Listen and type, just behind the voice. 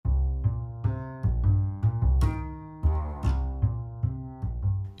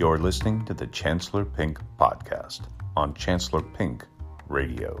You're listening to the Chancellor Pink Podcast on Chancellor Pink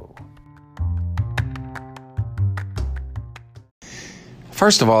Radio.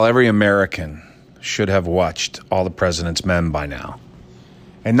 First of all, every American should have watched All the President's Men by now.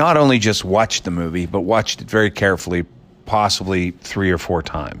 And not only just watched the movie, but watched it very carefully, possibly 3 or 4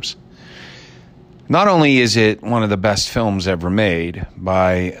 times. Not only is it one of the best films ever made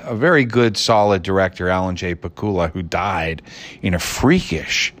by a very good, solid director, Alan J. Pakula, who died in a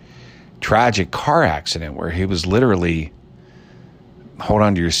freakish, tragic car accident where he was literally, hold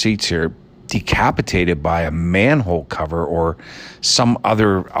on to your seats here, decapitated by a manhole cover or some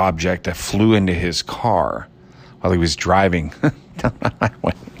other object that flew into his car while he was driving down the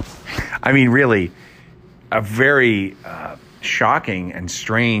highway. I mean, really, a very shocking and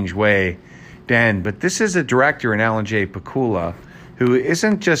strange way to end. But this is a director in Alan J. Pakula who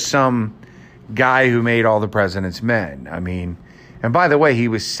isn't just some guy who made All the President's Men. I mean, and by the way, he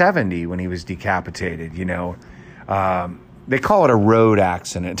was 70 when he was decapitated, you know. They call it a road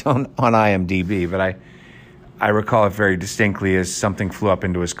accident on IMDb, but I recall it very distinctly as something flew up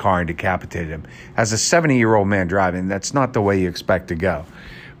into his car and decapitated him. As a 70-year-old man driving, that's not the way you expect to go.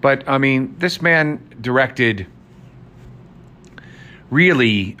 But, I mean, this man directed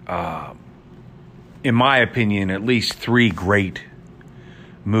really, in my opinion, at least 3 great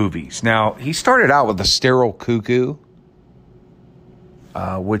movies. Now, he started out with The Sterile Cuckoo,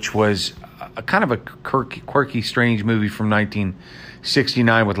 which was a kind of a quirky, strange movie from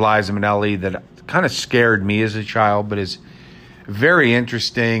 1969 with Liza Minnelli that kind of scared me as a child, but is very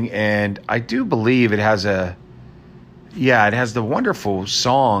interesting. And I do believe it has the wonderful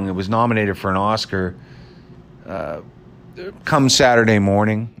song. It was nominated for an Oscar, Come Saturday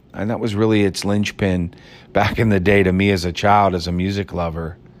Morning. And that was really its linchpin back in the day to me as a child, as a music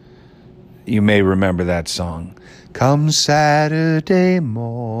lover. You may remember that song. Come Saturday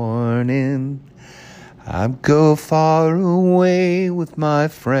morning, I go far away with my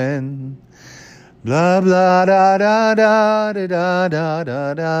friend. Blah, blah, da, da, da, da, da, da,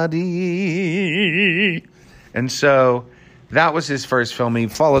 da, da, dee. And so that was his first film. He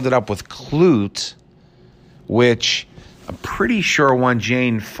followed it up with Klute, which I'm pretty sure won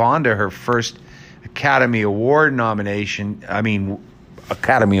Jane Fonda her first Academy Award nomination.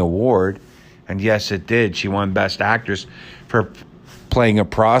 Academy Award. And yes, it did. She won Best Actress for playing a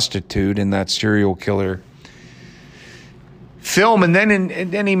prostitute in that serial killer film. And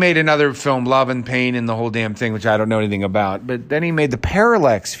then he made another film, Love and Pain and the whole damn thing, which I don't know anything about. But then he made The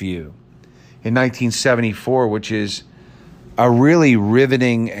Parallax View in 1974, which is a really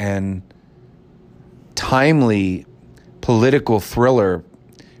riveting and timely political thriller,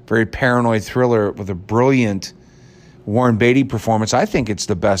 very paranoid thriller with a brilliant Warren Beatty performance. I think it's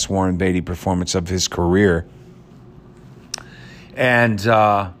the best Warren Beatty performance of his career. And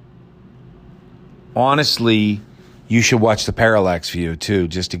honestly, you should watch The Parallax View too,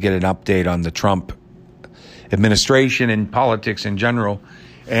 just to get an update on the Trump administration and politics in general.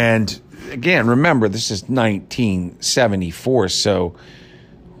 And again, remember, this is 1974, so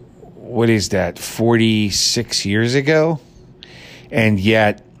what is that, 46 years ago? And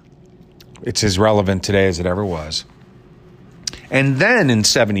yet, it's as relevant today as it ever was. And then in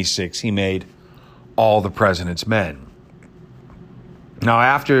 76, he made All the President's Men. Now,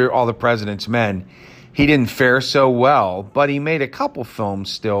 after All the President's Men, he didn't fare so well, but he made a couple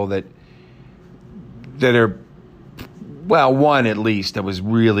films still that are, well, one at least that was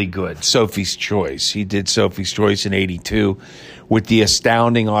really good, Sophie's Choice. He did Sophie's Choice in 82 with the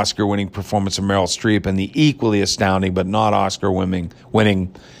astounding Oscar-winning performance of Meryl Streep and the equally astounding but not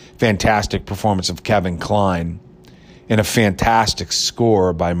Oscar-winning fantastic performance of Kevin Kline, and a fantastic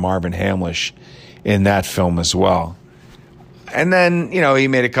score by Marvin Hamlisch in that film as well. And then, you know, he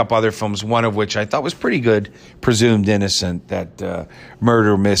made a couple other films, one of which I thought was pretty good, Presumed Innocent, that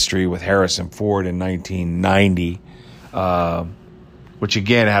murder mystery with Harrison Ford in 1990, which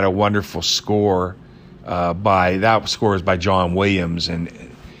again had a wonderful score. That score is by John Williams. And,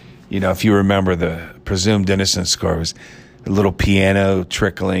 you know, if you remember the Presumed Innocent score, it was a little piano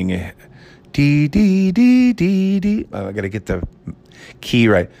trickling. Dee, dee, dee, dee, dee. Oh, I got to get the key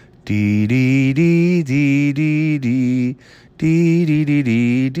right. Dee, dee, dee, dee, dee, dee. Dee, dee, dee,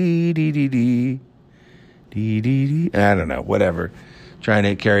 dee, dee, dee, dee, dee. Dee, dee, dee. I don't know, whatever. Trying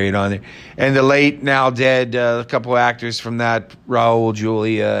to carry it on there. And the late, now dead, a couple of actors from that, Raul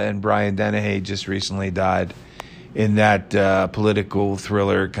Julia and Brian Dennehy, just recently died in that political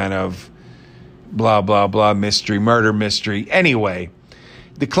thriller kind of blah, blah, blah mystery, murder mystery. Anyway,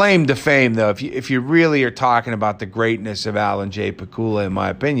 the claim to fame, though, if you really are talking about the greatness of Alan J. Pakula, in my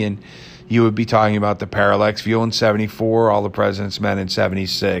opinion, you would be talking about The Parallax View in 74, All the President's Men in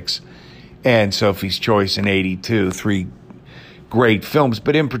 76, and Sophie's Choice in 82. 3 great films,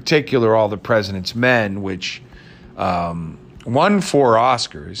 but in particular, All the President's Men, which won 4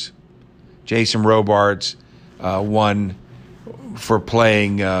 Oscars. Jason Robards won for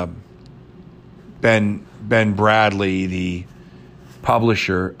playing Ben Bradley, the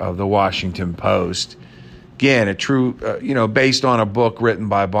publisher of the Washington Post. Again, a true, based on a book written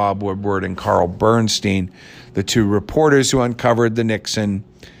by Bob Woodward and Carl Bernstein, the 2 reporters who uncovered the Nixon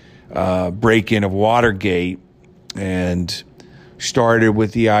break-in of Watergate, and started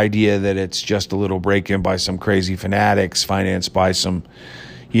with the idea that it's just a little break-in by some crazy fanatics financed by some,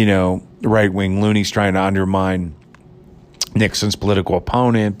 right-wing loonies trying to undermine Nixon's political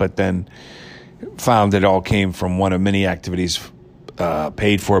opponent, but then found it all came from one of many activities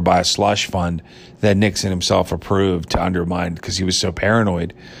paid for by a slush fund that Nixon himself approved to undermine, because he was so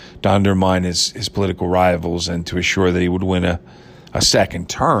paranoid, to undermine his political rivals and to assure that he would win a second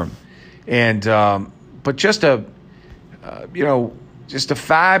term. And but just a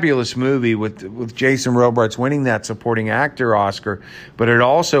fabulous movie with Jason Robards winning that supporting actor Oscar, but it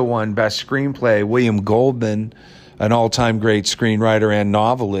also won Best Screenplay. William Goldman, an all-time great screenwriter and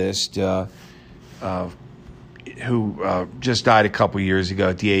novelist, who just died a couple years ago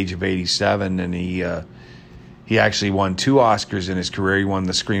at the age of 87, and he actually won 2 Oscars in his career. He won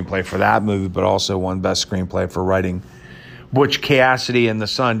the screenplay for that movie, but also won Best Screenplay for writing Butch Cassidy and the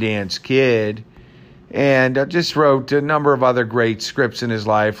Sundance Kid, and just wrote a number of other great scripts in his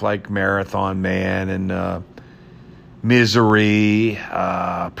life, like Marathon Man and Misery,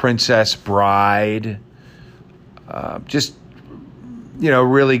 Princess Bride.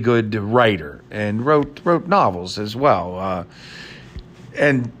 Really good writer, and wrote novels as well.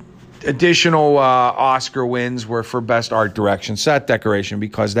 And additional Oscar wins were for Best Art Direction, Set Decoration,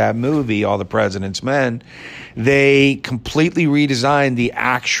 because that movie, All the President's Men, they completely redesigned the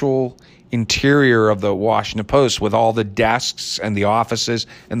actual interior of the Washington Post with all the desks and the offices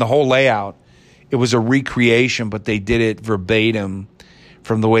and the whole layout. It was a recreation, but they did it verbatim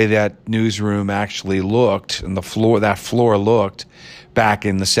from the way that newsroom actually looked and that floor looked back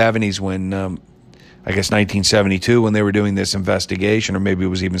in the 70s when, I guess 1972, when they were doing this investigation, or maybe it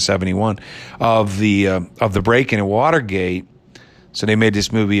was even 71, of the break-in at Watergate. So they made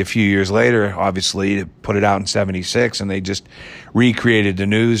this movie a few years later, obviously, to put it out in 76, and they just recreated the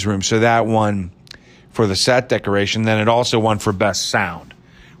newsroom. So that won for the set decoration. Then it also won for Best Sound,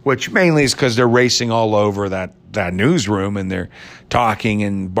 which mainly is because they're racing all over that newsroom, and they're talking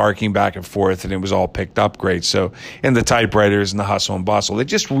and barking back and forth, and it was all picked up great. So, and the typewriters and the hustle and bustle. They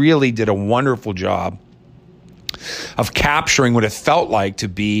just really did a wonderful job of capturing what it felt like to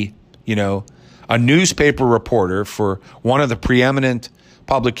be, a newspaper reporter for one of the preeminent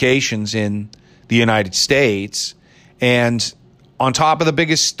publications in the United States, and on top of the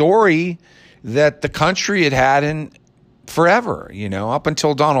biggest story that the country had in forever, up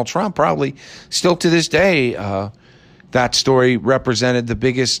until Donald Trump, probably still to this day, that story represented the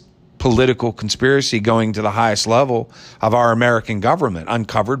biggest political conspiracy going to the highest level of our American government,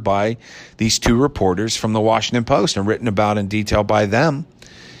 uncovered by these 2 reporters from the Washington Post and written about in detail by them,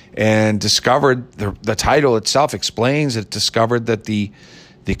 and discovered the title itself explains it, discovered that the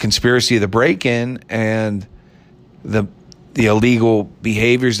conspiracy of the break-in and the illegal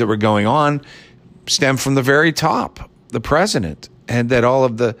behaviors that were going on stemmed from the very top, the president, and that all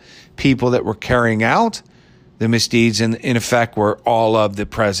of the people that were carrying out the misdeeds in effect were all of the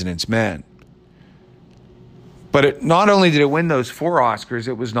president's men. But not only did it win those 4 Oscars,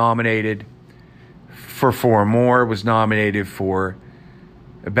 it was nominated for 4 more. It was nominated for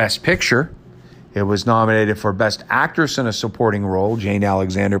Best Picture. It was nominated for Best Actress in a Supporting Role. Jane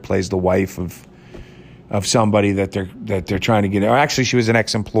Alexander plays the wife of somebody that they're trying to get. Or actually, she was an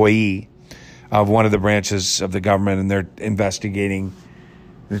ex-employee of one of the branches of the government, and they're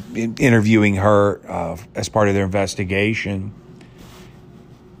interviewing her as part of their investigation.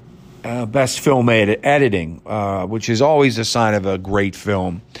 Best Film Editing, which is always a sign of a great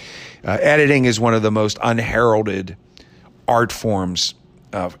film. Editing is one of the most unheralded art forms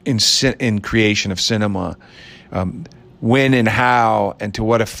in creation of cinema. When and how and to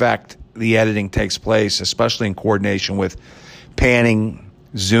what effect the editing takes place, especially in coordination with panning,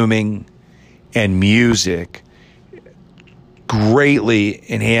 zooming, and music, greatly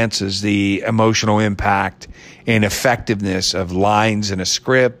enhances the emotional impact and effectiveness of lines in a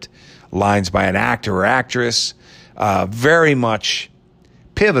script, lines by an actor or actress. Very much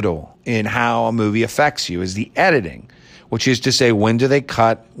pivotal in how a movie affects you is the editing, which is to say, when do they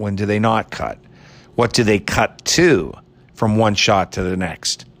cut? When do they not cut? What do they cut to from one shot to the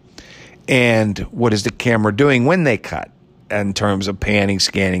next? And what is the camera doing when they cut in terms of panning,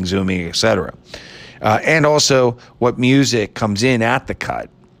 scanning, zooming, etc.? And also what music comes in at the cut.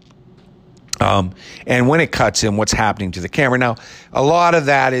 And when it cuts in, what's happening to the camera. Now, a lot of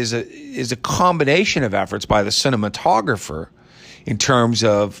that is a combination of efforts by the cinematographer in terms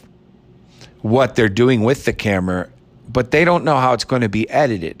of what they're doing with the camera, but they don't know how it's going to be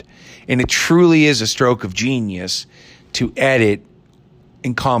edited. And it truly is a stroke of genius to edit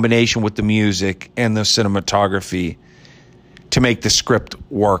in combination with the music and the cinematography to make the script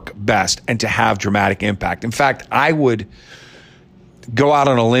work best and to have dramatic impact. In fact, I would go out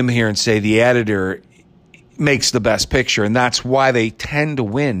on a limb here and say the editor makes the best picture, and that's why they tend to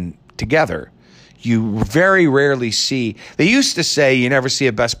win together. You very rarely see, they used to say you never see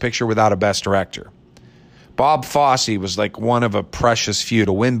a best picture without a best director. Bob Fosse was like one of a precious few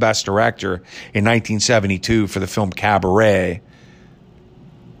to win best director in 1972 for the film Cabaret,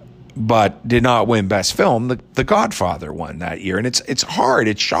 but did not win best film. The Godfather won that year. And it's hard,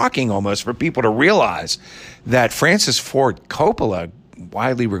 it's shocking almost for people to realize that Francis Ford Coppola,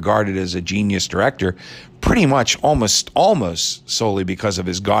 widely regarded as a genius director, pretty much almost solely because of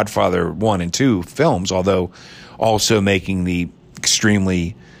his Godfather 1 and 2 films, although also making the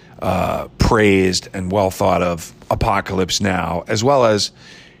extremely praised and well thought of Apocalypse Now, as well as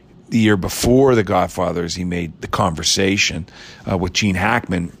the year before The Godfathers, he made The Conversation with Gene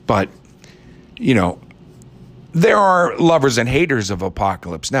Hackman. But, you know, there are lovers and haters of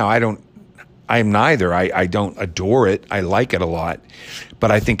Apocalypse Now. I'm neither. I don't adore it. I like it a lot,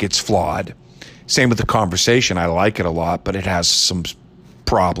 but I think it's flawed. Same with The Conversation. I like it a lot, but it has some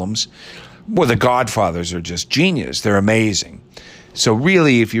problems. Well, The Godfathers are just genius. They're amazing. So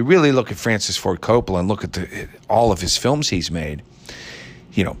really, if you really look at Francis Ford Coppola and look at all of his films he's made,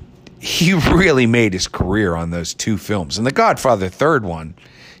 you know, he really made his career on those two films. And The Godfather, third one,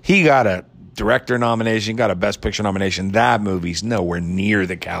 he got a director nomination, got a Best Picture nomination. That movie's nowhere near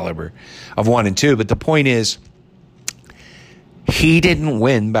the caliber of 1 and 2. But the point is, he didn't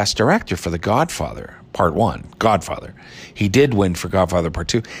win Best Director for The Godfather Part 1, Godfather. He did win for Godfather Part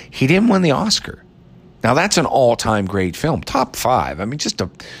 2. He didn't win the Oscar. Now, that's an all-time great film, top 5. I mean, just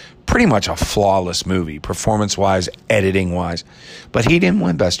pretty much a flawless movie, performance-wise, editing-wise. But he didn't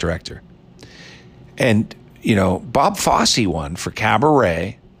win Best Director. And, you know, Bob Fosse won for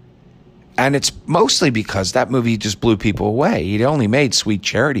Cabaret, and it's mostly because that movie just blew people away. He'd only made Sweet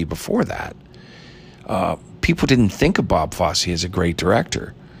Charity before that. People didn't think of Bob Fosse as a great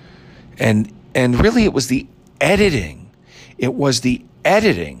director. And really, it was the editing. It was the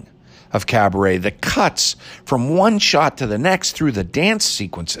editing of Cabaret, the cuts from one shot to the next through the dance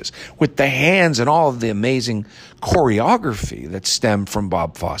sequences with the hands and all of the amazing choreography that stemmed from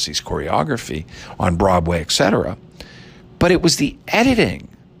Bob Fosse's choreography on Broadway, etc. But it was the editing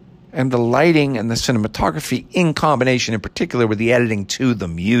and the lighting and the cinematography in combination, in particular with the editing to the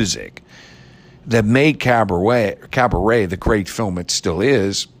music, that made Cabaret the great film it still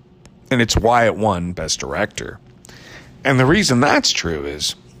is, and it's why it won Best Director. And the reason that's true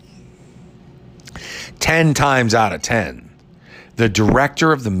is 10 times out of 10, the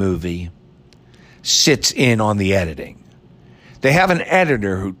director of the movie sits in on the editing. They have an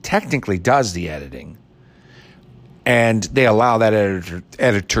editor who technically does the editing, and they allow that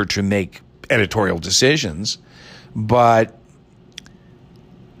editor to make editorial decisions. But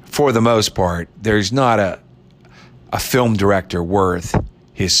for the most part, there's not a film director worth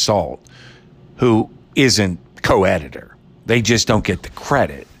his salt who isn't co-editor. They just don't get the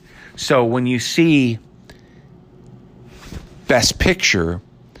credit. So when you see Best Picture,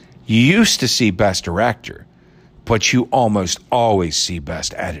 you used to see Best Director, but you almost always see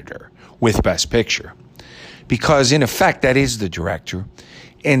Best Editor with Best Picture. Because in effect, that is the director.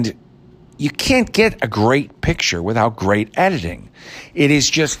 And you can't get a great picture without great editing. It is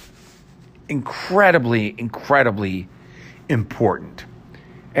just incredibly, incredibly important.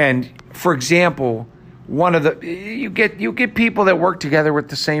 And for example, you get people that work together with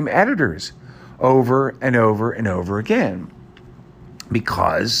the same editors over and over and over again,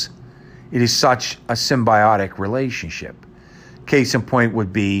 because it is such a symbiotic relationship. Case in point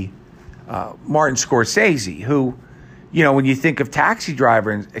would be Martin Scorsese, who, you know, when you think of Taxi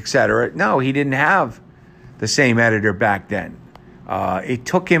Driver, et cetera, no, he didn't have the same editor back then. It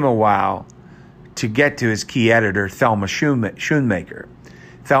took him a while to get to his key editor, Thelma Schoonmaker.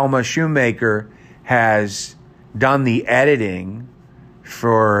 Thelma Schoonmaker has done the editing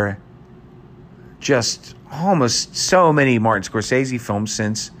for just almost so many Martin Scorsese films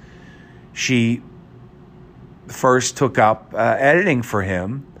since she first took up editing for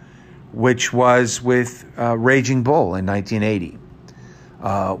him, which was with Raging Bull in 1980,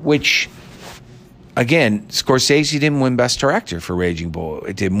 which, again, Scorsese didn't win Best Director for Raging Bull.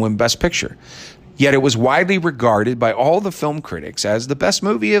 It didn't win Best Picture. Yet it was widely regarded by all the film critics as the best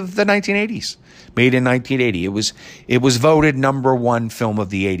movie of the 1980s, made in 1980. It was voted number one film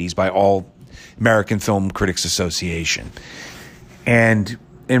of the 80s by all American Film Critics Association. And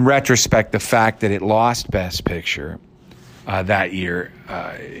in retrospect, the fact that it lost Best Picture that year,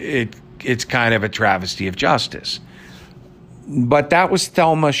 it's kind of a travesty of justice. But that was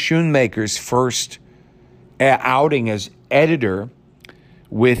Thelma Schoonmaker's first outing as editor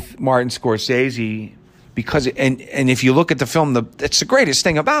with Martin Scorsese, because and if you look at the film, it's the greatest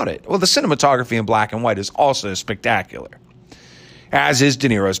thing about it. Well, the cinematography in black and white is also spectacular, as is De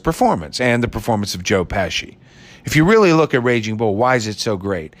Niro's performance and the performance of Joe Pesci. If you really look at Raging Bull, why is it so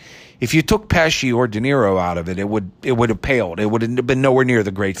great? If you took Pesci or De Niro out of it, it would have paled. It would have been nowhere near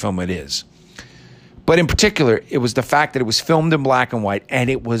the great film it is. But in particular, it was the fact that it was filmed in black and white, and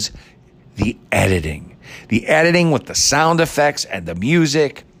it was the editing. The editing with the sound effects and the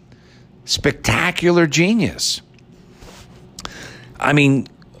music. Spectacular genius. I mean,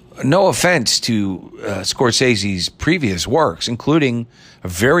 no offense to Scorsese's previous works, including a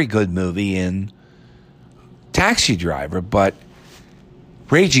very good movie in Taxi Driver, but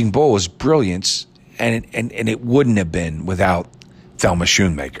Raging Bull was brilliant, and it wouldn't have been without Thelma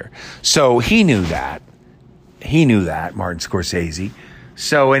Schoonmaker. So he knew that. Martin Scorsese.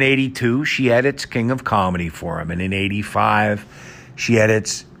 So in 82, she edits King of Comedy for him. And in 85, she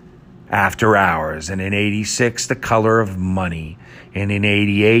edits After Hours. And in 86, The Color of Money. And in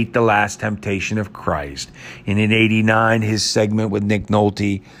 88, The Last Temptation of Christ. And in 89, his segment with Nick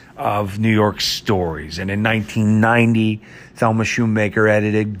Nolte of New York Stories. And in 1990, Thelma Schoonmaker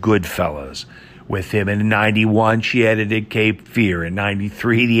edited Goodfellas with him. And in 91, she edited Cape Fear. In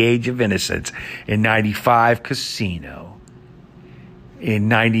 93, The Age of Innocence. In 95, Casino. In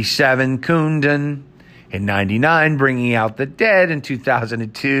 97, Kundun. In 99, Bringing Out the Dead. In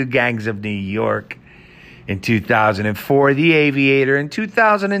 2002, Gangs of New York. In 2004, The Aviator. In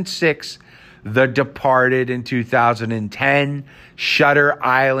 2006, The Departed. In 2010, Shutter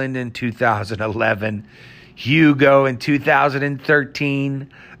Island. In 2011, Hugo. In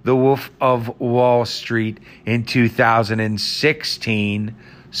 2013, The Wolf of Wall Street. In 2016,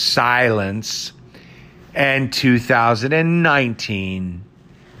 Silence. And 2019,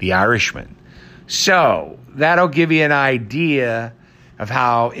 The Irishman. So that'll give you an idea of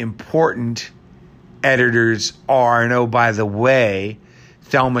how important editors are. And oh, by the way,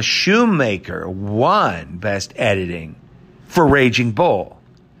 Thelma Schoonmaker won Best Editing for Raging Bull.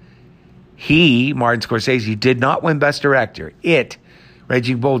 He, Martin Scorsese, did not win Best Director.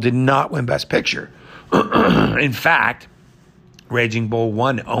 Raging Bull, did not win Best Picture. In fact, Raging Bull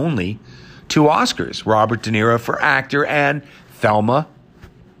won only 2 Oscars, Robert De Niro for actor and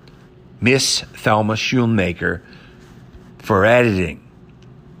Miss Thelma Schoonmaker for editing.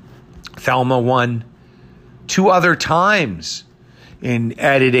 Thelma won 2 other times in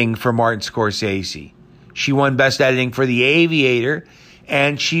editing for Martin Scorsese. She won Best Editing for The Aviator,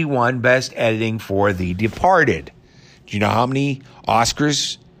 and she won Best Editing for The Departed. Do you know how many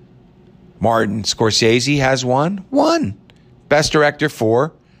Oscars Martin Scorsese has won? 1. Best Director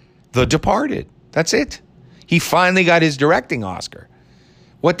for The Departed. That's it. He finally got his directing Oscar.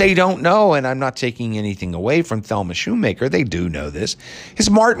 What they don't know, and I'm not taking anything away from Thelma Schoonmaker, they do know this, is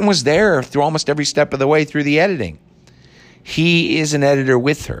Martin was there through almost every step of the way through the editing. He is an editor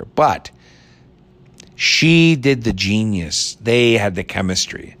with her, but she did the genius. They had the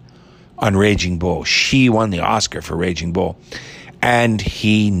chemistry on Raging Bull. She won the Oscar for Raging Bull, and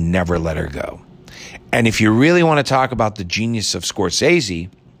he never let her go. And if you really want to talk about the genius of Scorsese,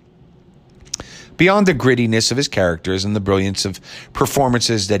 beyond the grittiness of his characters and the brilliance of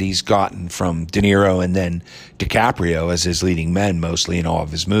performances that he's gotten from De Niro and then DiCaprio as his leading men, mostly in all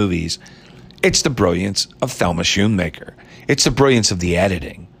of his movies, it's the brilliance of Thelma Schoonmaker. It's the brilliance of the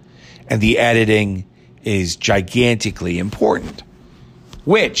editing. And the editing is gigantically important,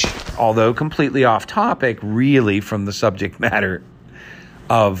 which, although completely off topic, really from the subject matter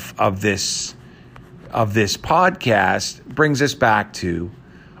of this podcast, brings us back to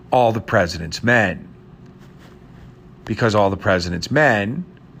All the President's Men. Because All the President's Men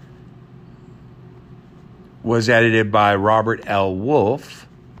was edited by Robert L. Wolfe,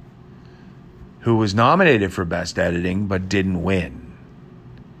 who was nominated for Best Editing but didn't win.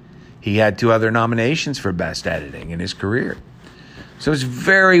 He had 2 other nominations for Best Editing in his career. So it's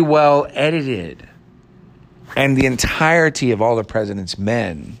very well edited. And the entirety of All the President's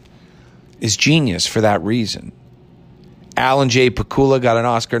Men is genius for that reason. Alan J. Pakula got an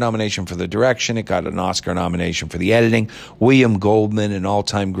Oscar nomination for the direction. It got an Oscar nomination for the editing. William Goldman, an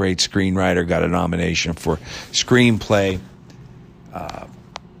all-time great screenwriter, got a nomination for screenplay.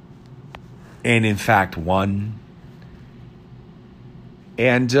 And in fact won.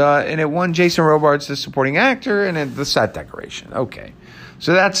 And it won Jason Robards the supporting actor and the set decoration. Okay.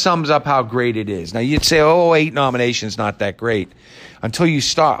 So that sums up how great it is. Now you'd say, 8 nominations, not that great. Until you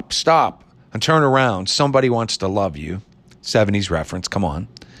stop, and turn around. Somebody Wants to Love You. 70s reference. Come on.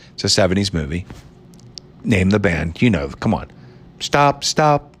 It's a 70s movie. Name the band. You know. Come on.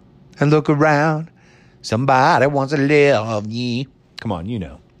 Stop, and look around. Somebody wants to love you. Come on, you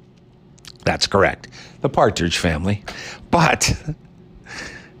know. That's correct. The Partridge Family. But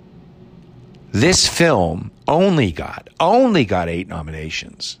this film only got 8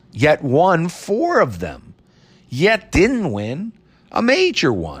 nominations, yet won 4 of them, yet didn't win a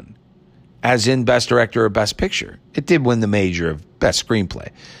major one, as in Best Director or Best Picture. It did win the major of Best Screenplay.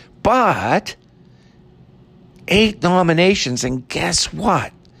 But 8 nominations, and guess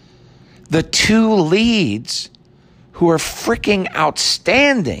what? The 2 leads, who are freaking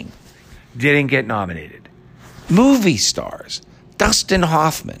outstanding, didn't get nominated. Movie stars, Dustin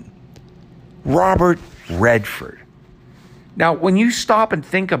Hoffman, Robert Redford. Now, when you stop and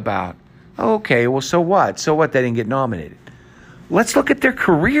think about, okay, well, so what? So what? They didn't get nominated. Let's look at their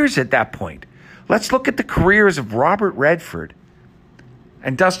careers at that point. Let's look at the careers of Robert Redford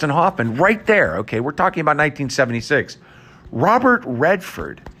and Dustin Hoffman right there. Okay, we're talking about 1976. Robert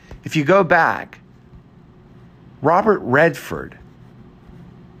Redford, if you go back, Robert Redford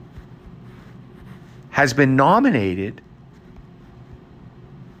has been nominated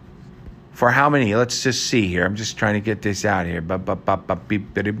for how many? Let's just see here. I'm just trying to get this out here.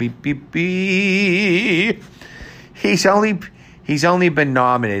 He's only been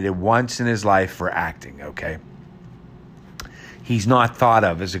nominated once in his life for acting, okay? He's not thought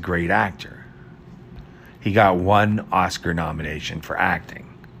of as a great actor. He got 1 Oscar nomination for acting.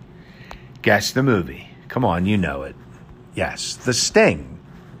 Guess the movie. Come on, you know it. Yes, The Sting.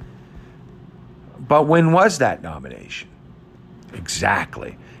 But when was that nomination?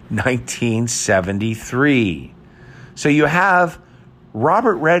 Exactly. 1973. So you have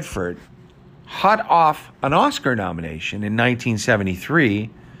Robert Redford hot off an Oscar nomination in 1973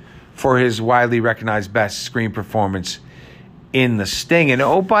 for his widely recognized best screen performance in The Sting. And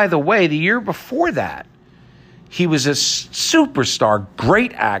oh, by the way, the year before that, he was a superstar,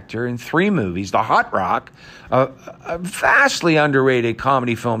 great actor in 3 movies. The Hot Rock, a vastly underrated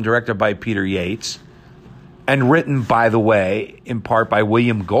comedy film directed by Peter Yates and written, by the way, in part by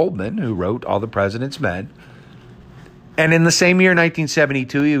William Goldman, who wrote All the President's Men. And in the same year,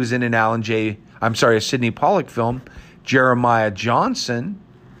 1972, he was in a Sidney Pollack film, Jeremiah Johnson,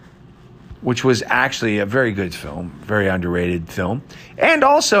 which was actually a very good film, very underrated film. And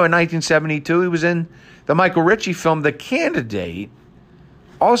also in 1972, he was in the Michael Ritchie film, The Candidate,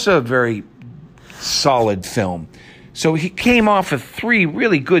 also a very solid film. So he came off of 3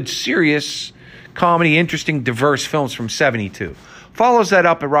 really good, serious, comedy, interesting, diverse films from 72. Follows that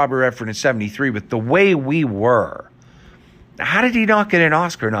up at Robert Redford in 73 with The Way We Were. How did he not get an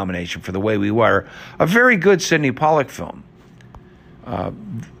Oscar nomination for The Way We Were? A very good Sidney Pollack film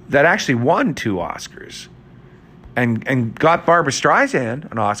that actually won 2 Oscars and got Barbra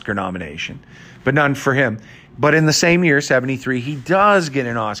Streisand an Oscar nomination, but none for him. But in the same year, 73, he does get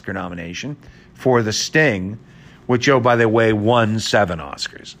an Oscar nomination for The Sting, which, oh, by the way, won 7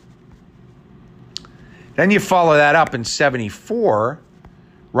 Oscars. Then you follow that up in 74,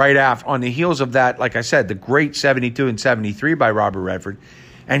 right after, on the heels of that, like I said, the great 72 and 73 by Robert Redford,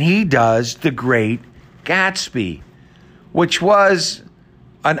 and he does The Great Gatsby, which was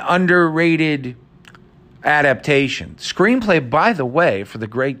an underrated adaptation. Screenplay, by the way, for The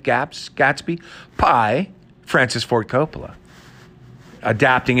Great Gatsby by Francis Ford Coppola,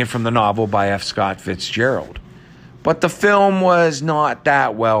 adapting it from the novel by F. Scott Fitzgerald. But the film was not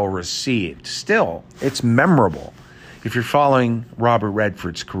that well received. Still, it's memorable if you're following Robert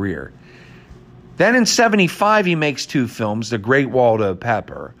Redford's career. Then in 75, he makes 2 films, The Great Waldo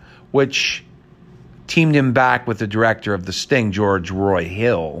Pepper, which teamed him back with the director of The Sting, George Roy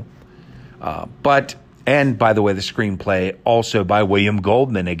Hill. And by the way, the screenplay also by William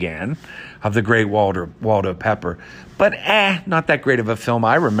Goldman again, of The Great Waldo Pepper. But not that great of a film.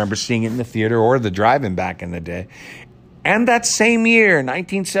 I remember seeing it in the theater or the drive-in back in the day. And that same year,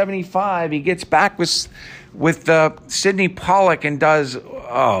 1975, he gets back with Sidney Pollack and does,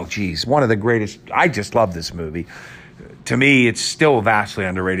 one of the greatest. I just love this movie. To me, it's still vastly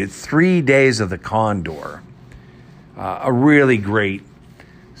underrated. 3 Days of the Condor. A really great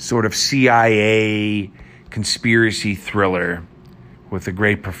sort of CIA conspiracy thriller with a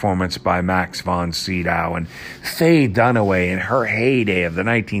great performance by Max von Sydow and Faye Dunaway in her heyday of the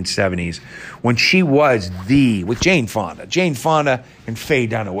 1970s when she was with Jane Fonda and Faye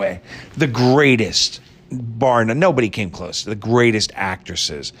Dunaway, the greatest, bar none, nobody came close, the greatest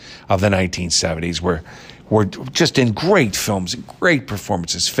actresses of the 1970s were just in great films and great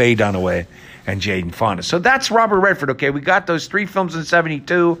performances, Faye Dunaway and Jane Fonda. So that's Robert Redford, okay? We got those 3 films in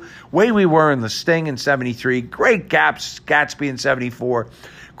 72, Way We Were in The Sting in 73, great Gatsby in 74,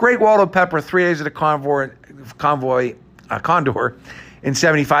 great Waldo Pepper, 3 Days of the Condor in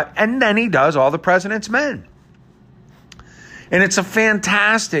 75, and then he does All the President's Men. And it's a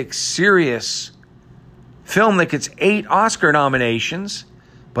fantastic, serious film that gets 8 Oscar nominations,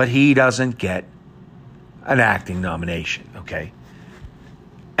 but he doesn't get an acting nomination, okay?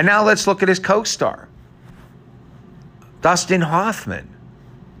 And now let's look at his co-star, Dustin Hoffman.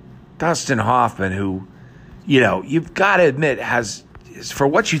 Dustin Hoffman, who, you've got to admit, for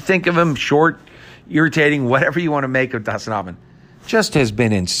what you think of him, short, irritating, whatever you want to make of Dustin Hoffman, just has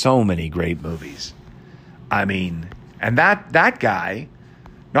been in so many great movies. I mean, and that guy,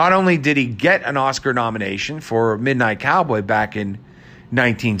 not only did he get an Oscar nomination for Midnight Cowboy back in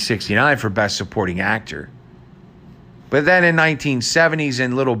 1969 for Best Supporting Actor, but then in 1970s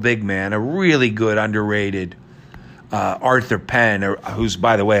in Little Big Man, a really good, underrated Arthur Penn, who's,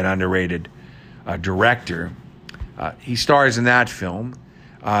 by the way, an underrated director. He stars in that film.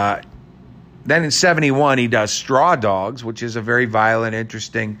 Then in 71, he does Straw Dogs, which is a very violent,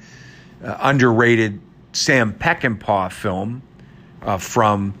 interesting, underrated Sam Peckinpah film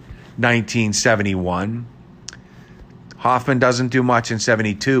from 1971. Hoffman doesn't do much in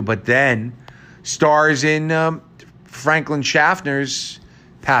 72, but then stars in Franklin Schaffner's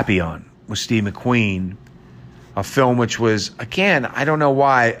Papillon with Steve McQueen, a film which was, again, I don't know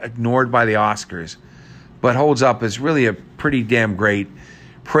why, ignored by the Oscars, but holds up as really a pretty damn great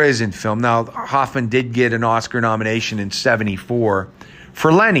prison film. Now, Hoffman did get an Oscar nomination in 74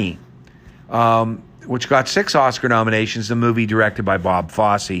 for Lenny, which got 6 Oscar nominations, the movie directed by Bob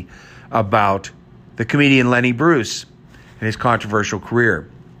Fosse about the comedian Lenny Bruce and his controversial career.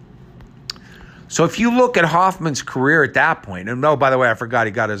 So if you look at Hoffman's career at that point, and by the way, I forgot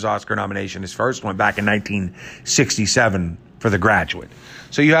he got his Oscar nomination, his first one, back in 1967 for The Graduate.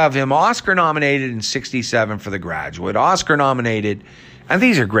 So you have him Oscar nominated in 67 for The Graduate, Oscar nominated, and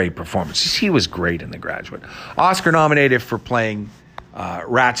these are great performances. He was great in The Graduate. Oscar nominated for playing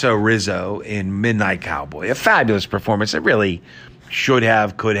Ratso Rizzo in Midnight Cowboy, a fabulous performance that really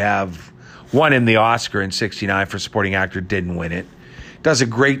could have won him the Oscar in 69 for supporting actor, didn't win it. Does a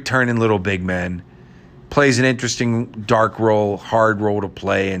great turn in Little Big Men. Plays an interesting dark role, hard role to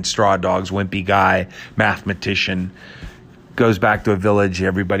play in Straw Dogs, wimpy guy, mathematician. Goes back to a village,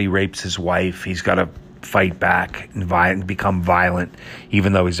 everybody rapes his wife. He's got to fight back and become violent,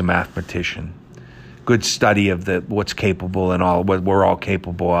 even though he's a mathematician. Good study of what's capable and all what we're all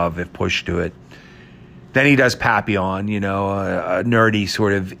capable of if pushed to it. Then he does Papillon, a nerdy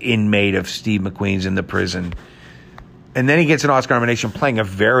sort of inmate of Steve McQueen's in the prison. And then he gets an Oscar nomination playing a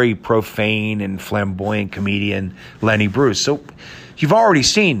very profane and flamboyant comedian, Lenny Bruce. So you've already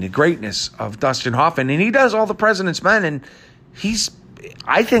seen the greatness of Dustin Hoffman, and he does All the President's Men, and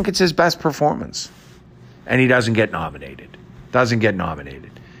I think it's his best performance. And he doesn't get nominated.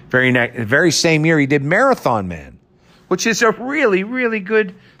 Very same year, he did Marathon Man, which is a really, really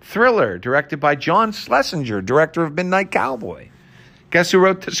good thriller directed by John Schlesinger, director of Midnight Cowboy. Guess who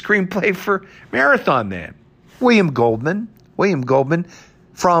wrote the screenplay for Marathon Man? William Goldman,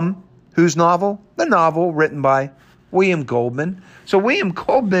 from whose novel? The novel written by William Goldman. So William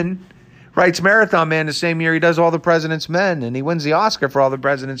Goldman writes Marathon Man the same year he does All the President's Men, and he wins the Oscar for All the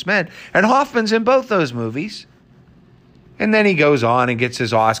President's Men. And Hoffman's in both those movies. And then he goes on and gets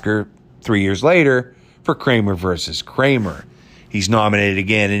his Oscar 3 years later for Kramer versus Kramer. He's nominated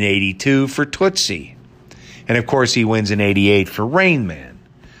again in 82 for Tootsie. And of course he wins in 88 for Rain Man.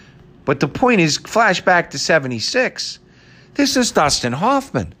 But the point is, flashback to 76, this is Dustin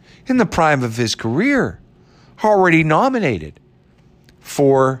Hoffman in the prime of his career, already nominated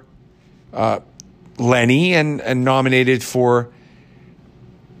for Lenny and nominated for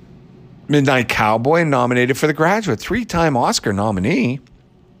Midnight Cowboy and nominated for The Graduate. 3-time Oscar nominee.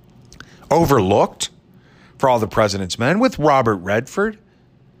 Overlooked for All the President's Men with Robert Redford.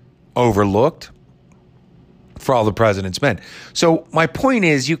 Overlooked for All the President's Men. So my point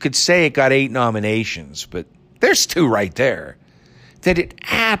is, you could say it got 8 nominations, but there's 2 right there that it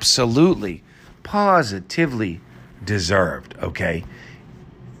absolutely, positively deserved, okay?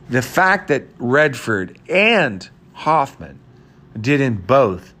 The fact that Redford and Hoffman didn't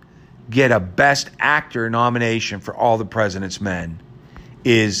both get a Best Actor nomination for All the President's Men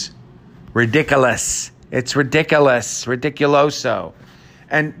is ridiculous. It's ridiculous, ridiculoso.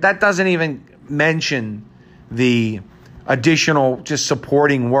 And that doesn't even mention the additional just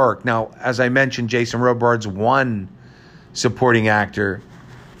supporting work. Now, as I mentioned, Jason Robards won supporting actor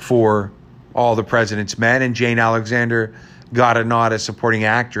for All the President's Men, and Jane Alexander got a nod as supporting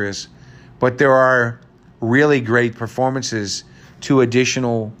actress. But there are really great performances, two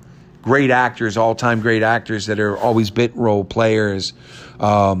additional great actors, all-time great actors that are always bit role players,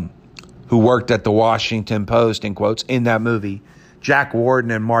 who worked at the Washington Post, in quotes, in that movie. Jack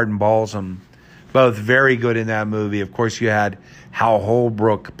Warden and Martin Balsam, both very good in that movie. Of course, you had Hal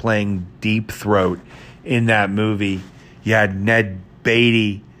Holbrook playing Deep Throat in that movie. You had Ned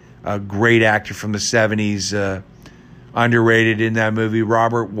Beatty, a great actor from the 70s, underrated in that movie.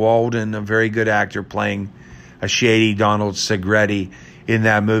 Robert Walden, a very good actor, playing a shady Donald Segretti in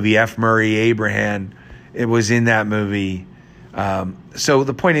that movie. F. Murray Abraham, it was in that movie. So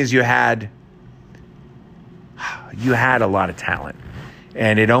the point is, you had a lot of talent,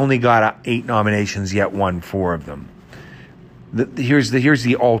 and it only got 8 nominations, yet won 4 of them. Here's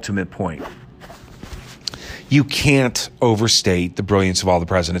the ultimate point. You can't overstate the brilliance of All the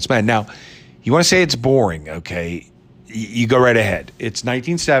President's Men. Now, you want to say it's boring, okay? You go right ahead. It's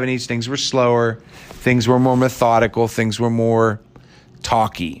 1970s. Things were slower. Things were more methodical. Things were more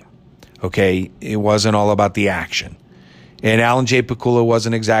talky, okay? It wasn't all about the action. And Alan J. Pakula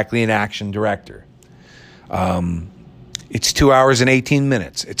wasn't exactly an action director. It's 2 hours and 18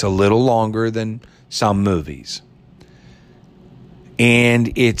 minutes. It's a little longer than some movies.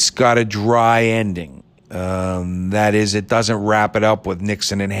 And it's got a dry ending. That is, it doesn't wrap it up with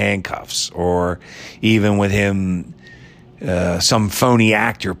Nixon in handcuffs, or even with him, some phony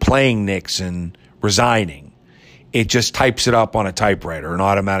actor playing Nixon resigning. It just types it up on a typewriter. An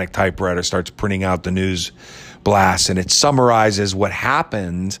automatic typewriter starts printing out the news blasts, and it summarizes what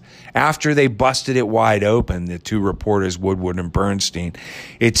happened after they busted it wide open, the 2 reporters, Woodward and Bernstein.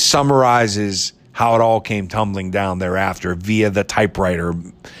 It summarizes how it all came tumbling down thereafter via the typewriter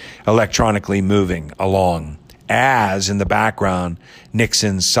electronically moving along, as in the background,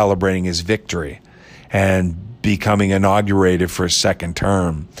 Nixon's celebrating his victory and becoming inaugurated for his second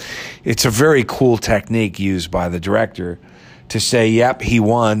term. It's a very cool technique used by the director to say, yep, he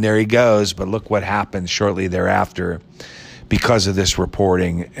won, there he goes, but look what happens shortly thereafter because of this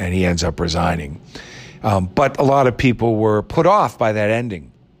reporting, and he ends up resigning. But a lot of people were put off by that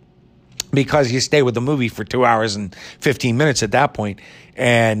ending, because you stay with the movie for 2 hours and 15 minutes at that point,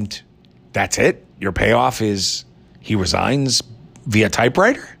 and that's it. Your payoff is he resigns via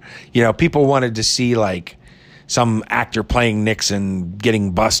typewriter. You know, people wanted to see like some actor playing Nixon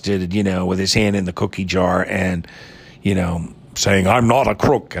getting busted, you know, with his hand in the cookie jar and, you know, saying, I'm not a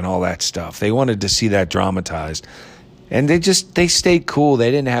crook and all that stuff. They wanted to see that dramatized. And they stayed cool.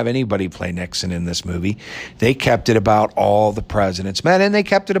 They didn't have anybody play Nixon in this movie. They kept it about All the President's Men, and they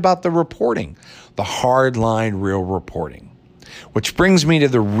kept it about the reporting, the hardline, real reporting. Which brings me to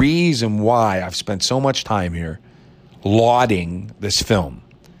the reason why I've spent so much time here lauding this film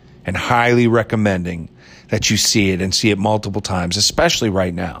and highly recommending that you see it and see it multiple times, especially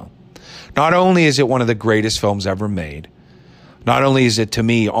right now. Not only is it one of the greatest films ever made, not only is it, to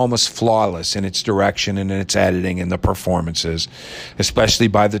me, almost flawless in its direction and in its editing and the performances, especially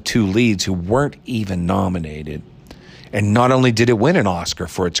by the 2 leads who weren't even nominated. And not only did it win an Oscar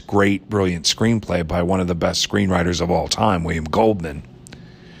for its great, brilliant screenplay by one of the best screenwriters of all time, William Goldman.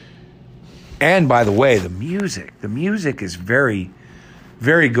 And by the way, the music is very,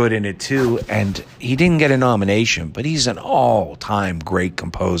 very good in it too. And he didn't get a nomination, but he's an all-time great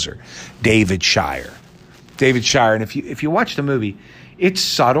composer, David Shire. And if you watch the movie, it's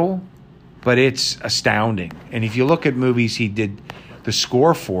subtle, but it's astounding. And if you look at movies he did the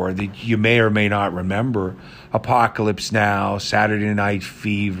score for that you may or may not remember, Apocalypse Now, Saturday Night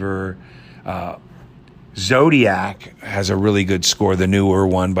Fever, Zodiac has a really good score, the newer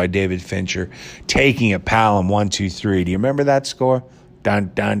one by David Fincher. Taking It, Pelham, 1, 2, 3. Do you remember that score?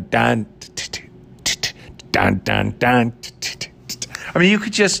 Dun dun dun dun dun dun. I mean, you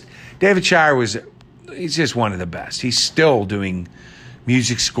could just David Shire he's just one of the best. He's still doing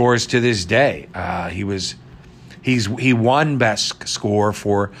music scores to this day. He won Best Score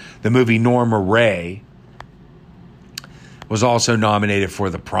for the movie Norma Ray. Was also nominated for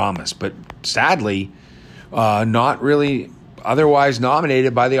The Promise, but sadly, not really otherwise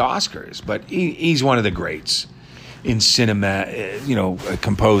nominated by the Oscars. But he's one of the greats in cinema,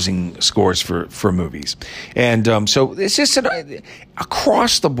 composing scores for movies. And so it's just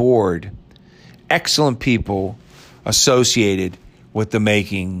across the board, excellent people associated with the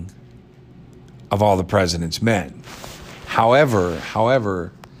making of All the President's Men.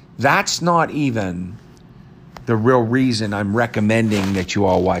 However, that's not even the real reason I'm recommending that you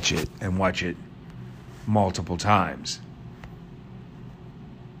all watch it and watch it multiple times.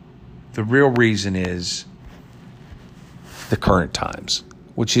 The real reason is the current times,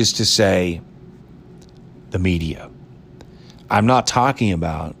 which is to say the media. I'm not talking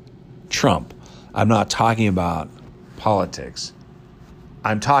about Trump. I'm not talking about politics.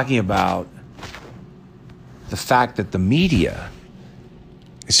 I'm talking about the fact that the media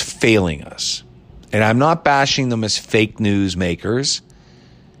is failing us. And I'm not bashing them as fake news makers,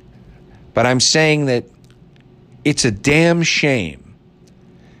 but I'm saying that it's a damn shame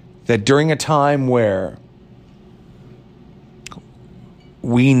that during a time where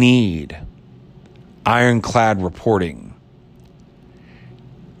we need ironclad reporting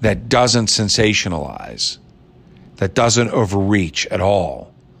that doesn't sensationalize, that doesn't overreach at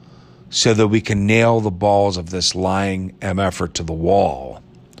all, so that we can nail the balls of this lying MFer to the wall,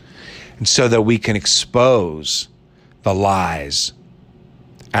 and so that we can expose the lies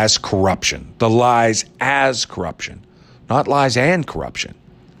as corruption. The lies as corruption, not lies and corruption.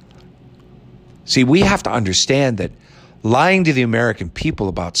 See, we have to understand that lying to the American people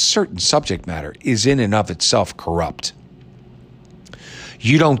about certain subject matter is in and of itself corrupt.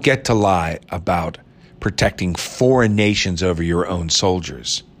 You don't get to lie about protecting foreign nations over your own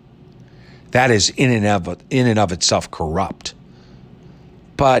soldiers. That is in and of itself corrupt.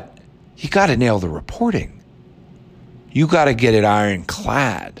 But you got to nail the reporting. You got to get it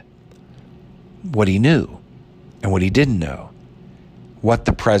ironclad what he knew and what he didn't know, what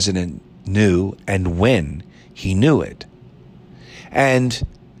the president knew and when he knew it. And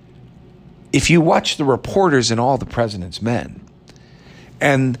if you watch the reporters in All the President's Men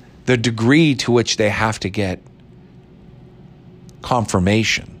and the degree to which they have to get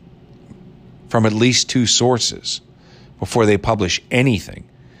confirmation from at least two sources before they publish anything,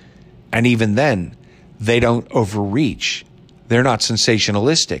 and even then, they don't overreach. They're not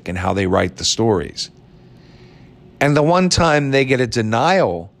sensationalistic in how they write the stories. And the one time they get a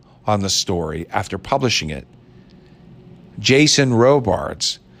denial on the story after publishing it, Jason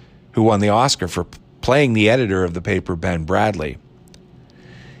Robards, who won the Oscar for playing the editor of the paper, Ben Bradlee,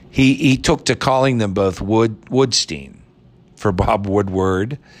 he took to calling them both Woodstein for Bob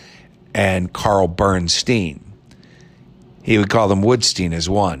Woodward and Carl Bernstein. He would call them Woodstein as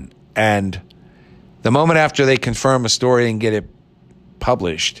one. And the moment after they confirm a story and get it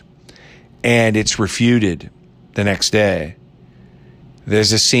published, and it's refuted the next day,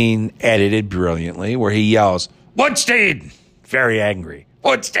 there's a scene edited brilliantly where he yells, "Woodstein!" Very angry.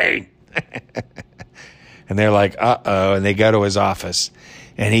 "Woodstein!" And they're like, uh-oh, and they go to his office,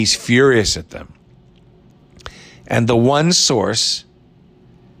 and he's furious at them. And the one source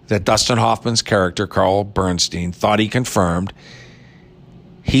that Dustin Hoffman's character, Carl Bernstein, thought he confirmed,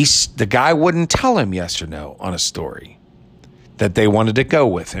 the guy wouldn't tell him yes or no on a story that they wanted to go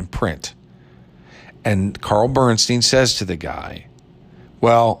with in print. And Carl Bernstein says to the guy,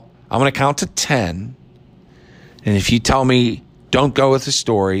 "Well, I'm going to count to 10. And if you tell me don't go with the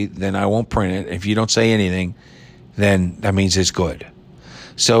story, then I won't print it. If you don't say anything, then that means it's good."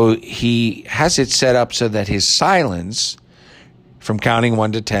 So he has it set up so that his silence from counting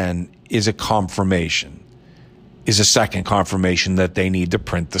 1 to 10 is a confirmation, is a second confirmation that they need to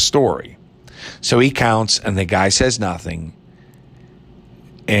print the story. So he counts, and the guy says nothing.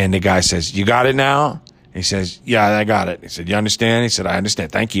 And the guy says, "You got it now?" He says, "Yeah, I got it." He said, "You understand?" He said, "I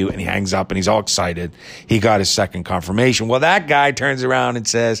understand. Thank you." And he hangs up and he's all excited. He got his second confirmation. Well, that guy turns around and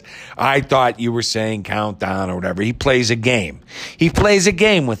says, "I thought you were saying countdown or whatever." He plays a game. He plays a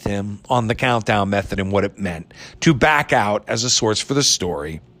game with him on the countdown method and what it meant to back out as a source for the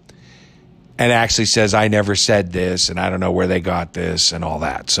story. And actually says, "I never said this and I don't know where they got this," and all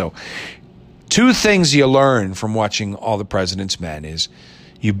that. So 2 things you learn from watching All the President's Men is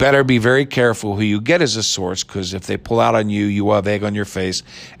you better be very careful who you get as a source, because if they pull out on you, you will have egg on your face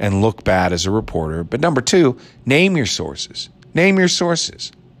and look bad as a reporter. But number 2, name your sources. Name your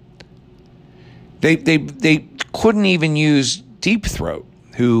sources. They couldn't even use Deep Throat,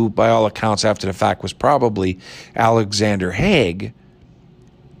 who by all accounts after the fact was probably Alexander Haig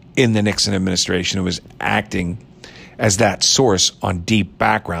in the Nixon administration, who was acting as that source on Deep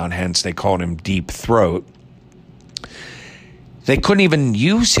Background, hence they called him Deep Throat. They couldn't even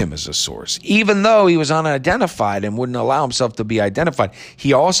use him as a source, even though he was unidentified and wouldn't allow himself to be identified.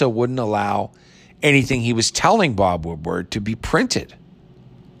 He also wouldn't allow anything he was telling Bob Woodward to be printed.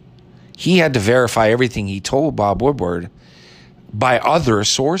 He had to verify everything he told Bob Woodward by other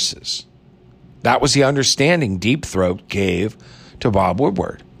sources. That was the understanding Deep Throat gave to Bob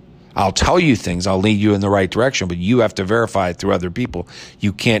Woodward. I'll tell you things. I'll lead you in the right direction, but you have to verify it through other people.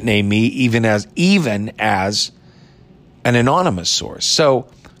 You can't name me even as an anonymous source. So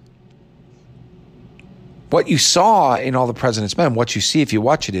what you saw in All the President's Men, what you see if you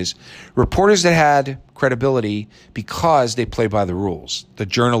watch it, is reporters that had credibility because they play by the rules, the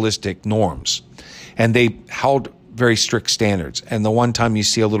journalistic norms, and they held very strict standards. And the one time you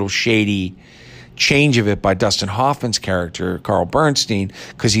see a little shady change of it by Dustin Hoffman's character, Carl Bernstein,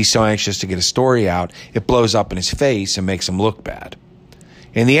 because he's so anxious to get a story out, it blows up in his face and makes him look bad.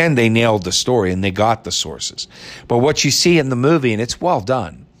 In the end, they nailed the story and they got the sources. But what you see in the movie, and it's well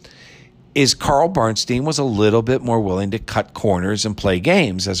done, is Carl Bernstein was a little bit more willing to cut corners and play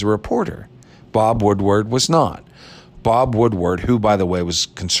games as a reporter. Bob Woodward was not. Bob Woodward, who, by the way, was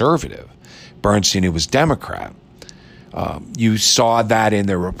conservative, Bernstein, who was Democrat, you saw that in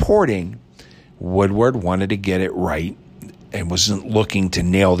their reporting. Woodward wanted to get it right and wasn't looking to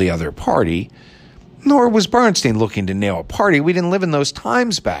nail the other party, nor was Bernstein looking to nail a party. We didn't live in those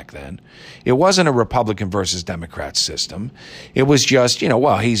times back then. It wasn't a Republican versus Democrat system. It was just,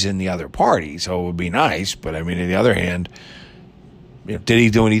 well, he's in the other party, so it would be nice. But I mean, on the other hand, did he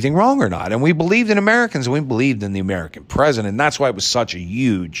do anything wrong or not? And we believed in Americans. We believed in the American president. And that's why it was such a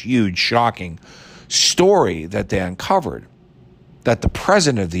huge, huge, shocking story that they uncovered, that the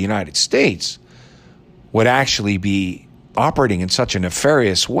president of the United States would actually be operating in such a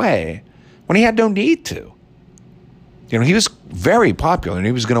nefarious way when he had no need to. He was very popular and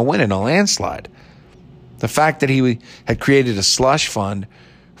he was going to win in a landslide. The fact that he had created a slush fund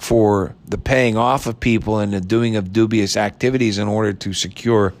for the paying off of people and the doing of dubious activities in order to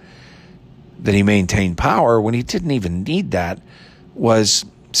secure that he maintained power when he didn't even need that was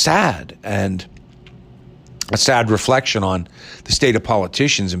sad, and a sad reflection on the state of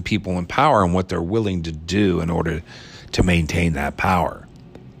politicians and people in power and what they're willing to do in order to maintain that power.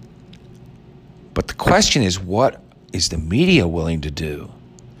 But the question is, what is the media willing to do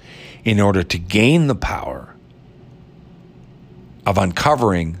in order to gain the power of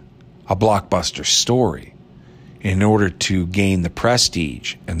uncovering a blockbuster story, in order to gain the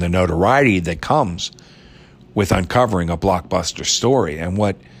prestige and the notoriety that comes with uncovering a blockbuster story? And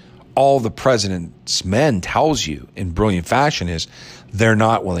what All the President's Men tells you in brilliant fashion is they're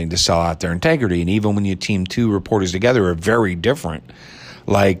not willing to sell out their integrity. And even when you team two reporters together are very different,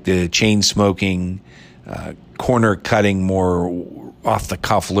 like the chain-smoking, corner-cutting, more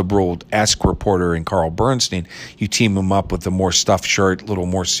off-the-cuff liberal-esque reporter in Carl Bernstein, you team him up with the more stuffed shirt, little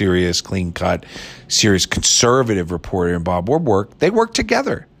more serious, clean-cut, serious conservative reporter in Bob Woodward. They work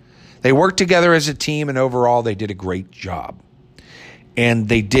together. They worked together as a team, and overall they did a great job. And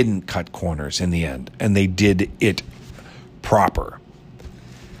they didn't cut corners in the end, and they did it proper.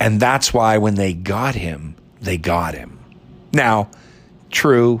 And that's why when they got him, they got him. Now,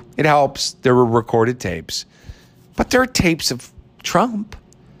 true, it helps. There were recorded tapes, but there are tapes of Trump.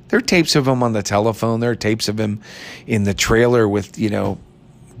 There are tapes of him on the telephone. There are tapes of him in the trailer with,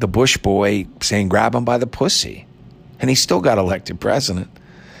 the Bush boy saying, grab him by the pussy. And he still got elected president.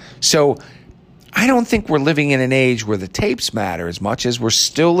 So I don't think we're living in an age where the tapes matter as much as we're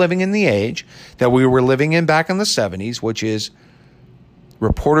still living in the age that we were living in back in the 70s, which is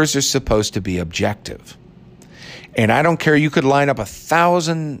reporters are supposed to be objective. And I don't care, you could line up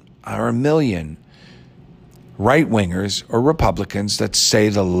 1,000 or 1,000,000 right-wingers or Republicans that say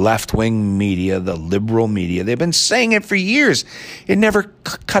the left-wing media, the liberal media, they've been saying it for years. It never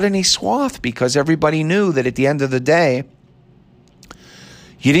cut any swath because everybody knew that at the end of the day,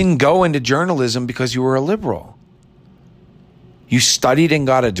 you didn't go into journalism because you were a liberal. You studied and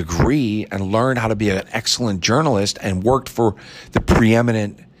got a degree and learned how to be an excellent journalist and worked for the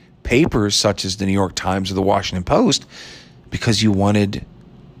preeminent papers such as the New York Times or the Washington Post because you wanted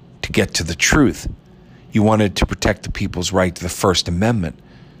to get to the truth. You wanted to protect the people's right to the First Amendment,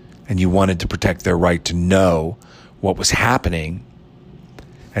 and you wanted to protect their right to know what was happening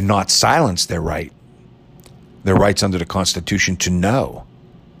and not silence their rights under the Constitution to know.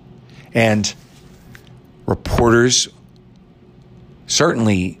 And reporters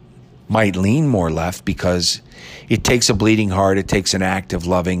certainly might lean more left because it takes a bleeding heart, it takes an active,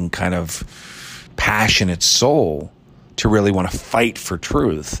 loving, kind of passionate soul to really want to fight for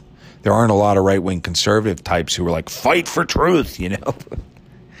truth. There aren't a lot of right-wing conservative types who are like, fight for truth,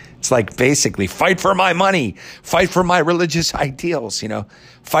 It's like basically fight for my money, fight for my religious ideals,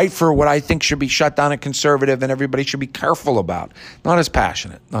 fight for what I think should be shut down and conservative and everybody should be careful about. Not as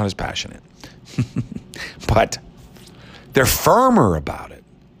passionate. But they're firmer about it.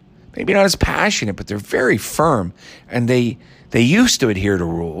 Maybe not as passionate, but they're very firm. And they used to adhere to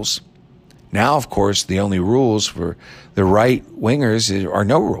rules. Now, of course, the only rules for the right wingers are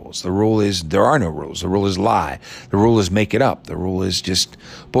no rules. The rule is there are no rules. The rule is lie. The rule is make it up. The rule is just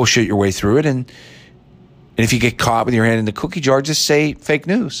bullshit your way through it. And if you get caught with your hand in the cookie jar, just say fake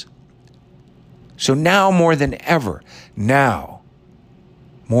news. So now more than ever,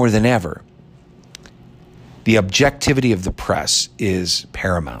 the objectivity of the press is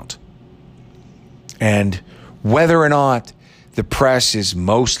paramount. And whether or not the press is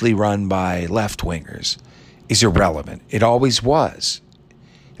mostly run by left-wingers is irrelevant. It always was.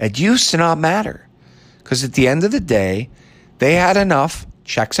 It used to not matter, because at the end of the day, they had enough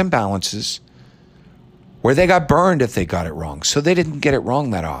checks and balances where they got burned if they got it wrong. So they didn't get it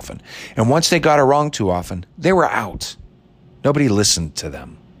wrong that often. And once they got it wrong too often, they were out. Nobody listened to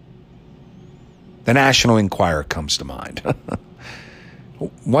them. The National Enquirer comes to mind.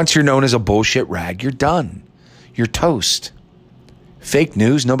 Once you're known as a bullshit rag, you're done. You're toast. Fake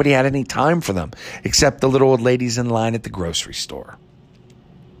news, nobody had any time for them, except the little old ladies in line at the grocery store.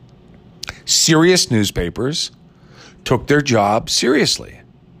 Serious newspapers took their job seriously.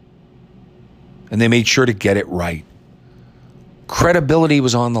 And they made sure to get it right. Credibility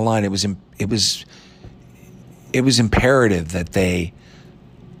was on the line. It was imperative that they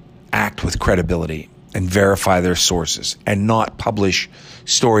act with credibility and verify their sources and not publish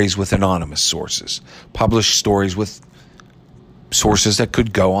stories with anonymous sources. Publish stories with sources that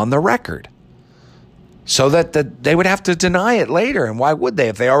could go on the record, so that they would have to deny it later. And why would they?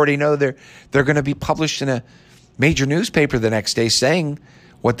 If they already know they're going to be published in a major newspaper the next day saying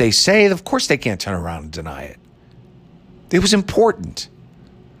what they say, of course they can't turn around and deny it. It was important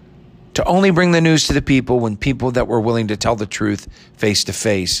to only bring the news to the people when people that were willing to tell the truth face to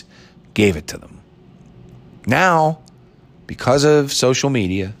face gave it to them. Now, because of social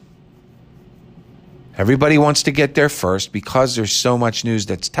media, everybody wants to get there first, because there's so much news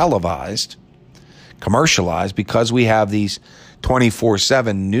that's televised, commercialized, because we have these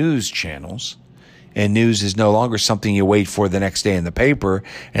 24/7 news channels. And news is no longer something you wait for the next day in the paper,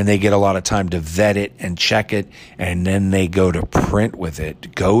 and they get a lot of time to vet it and check it, and then they go to print with it.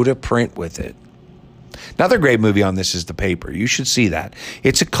 Another great movie on this is The Paper. You should see that.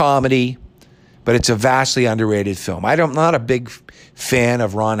 It's a comedy, but it's a vastly underrated film. I'm not a big fan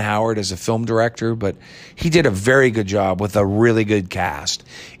of Ron Howard as a film director, but he did a very good job with a really good cast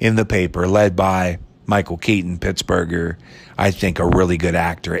in The Paper, led by Michael Keaton, Pittsburgher. I think a really good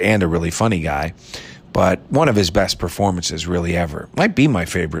actor and a really funny guy, but one of his best performances really ever. Might be my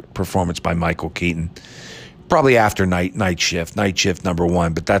favorite performance by Michael Keaton. Probably after Night Shift number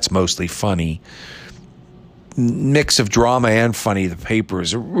 1, but that's mostly funny. Mix of drama and funny. The Paper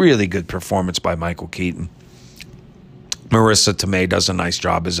is a really good performance by Michael Keaton. Marissa Tomei does a nice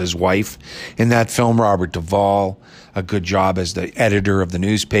job as his wife in that film. Robert Duvall, a good job as the editor of the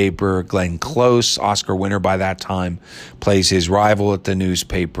newspaper. Glenn Close, Oscar winner by that time, plays his rival at the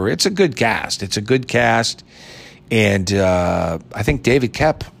newspaper. It's a good cast. And I think David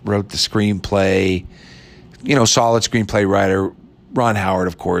Koepp wrote the screenplay. Solid screenplay writer. Ron Howard,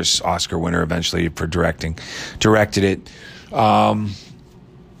 of course, Oscar winner eventually for directed it.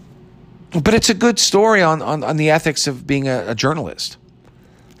 But it's a good story on the ethics of being a journalist.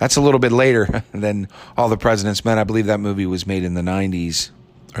 That's a little bit later than All the President's Men. I believe that movie was made in the 90s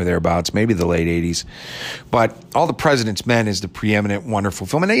or thereabouts, maybe the late 80s. But All the President's Men is the preeminent, wonderful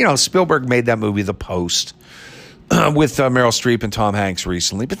film. And, Spielberg made that movie, The Post, with Meryl Streep and Tom Hanks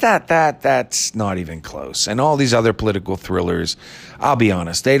recently. But that's not even close. And all these other political thrillers, I'll be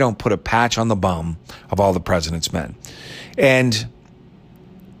honest, they don't put a patch on the bum of All the President's Men. And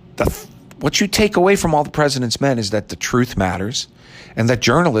what you take away from All the President's Men is that the truth matters, and that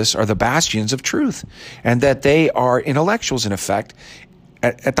journalists are the bastions of truth, and that they are intellectuals, in effect,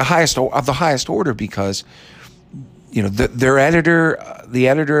 at the highest order, because their editor, the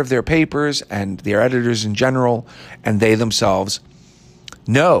editor of their papers, and their editors in general, and they themselves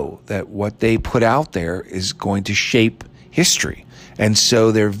know that what they put out there is going to shape history, and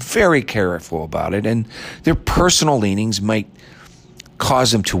so they're very careful about it, and their personal leanings might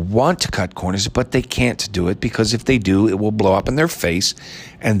cause them to want to cut corners, but they can't do it, because if they do, it will blow up in their face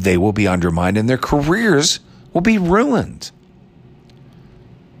and they will be undermined and their careers will be ruined.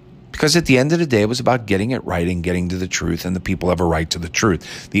 Because at the end of the day, it was about getting it right and getting to the truth, and the people have a right to the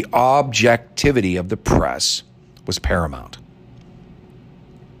truth. The objectivity of the press was paramount.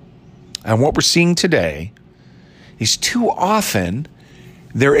 And what we're seeing today is too often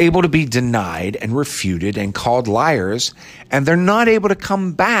they're able to be denied and refuted and called liars, and they're not able to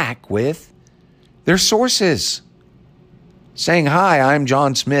come back with their sources. Saying, hi, I'm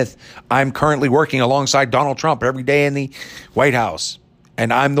John Smith. I'm currently working alongside Donald Trump every day in the White House.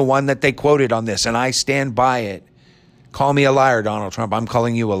 And I'm the one that they quoted on this, and I stand by it. Call me a liar, Donald Trump. I'm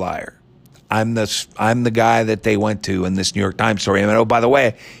calling you a liar. I'm the guy that they went to in this New York Times story. And oh, by the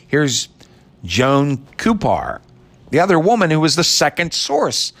way, here's Joan Kupar, the other woman who was the second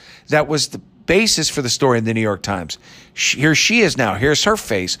source that was the basis for the story in the New York Times. Here she is now. Here's her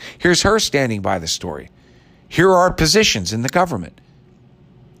face. Here's her standing by the story. Here are our positions in the government.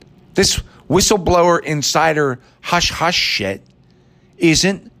 This whistleblower insider hush-hush shit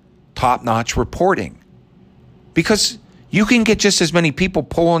isn't top-notch reporting. Because you can get just as many people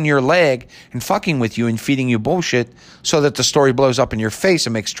pulling your leg and fucking with you and feeding you bullshit so that the story blows up in your face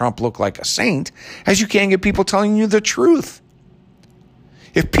and makes Trump look like a saint as you can get people telling you the truth.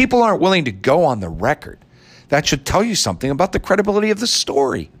 If people aren't willing to go on the record, that should tell you something about the credibility of the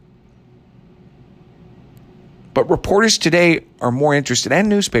story. But reporters today are more interested, and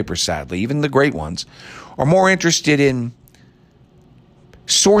newspapers, sadly, even the great ones, are more interested in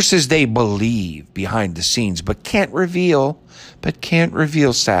sources they believe behind the scenes, but can't reveal,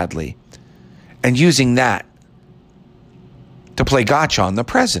 sadly, and using that to play gotcha on the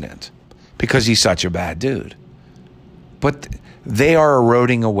president because he's such a bad dude. But they are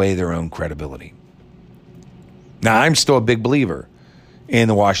eroding away their own credibility. Now, I'm still a big believer in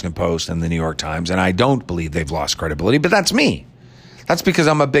the Washington Post and the New York Times, and I don't believe they've lost credibility, but that's me. That's because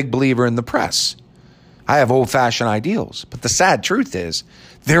I'm a big believer in the press. I have old-fashioned ideals, but the sad truth is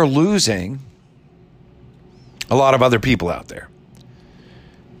they're losing a lot of other people out there.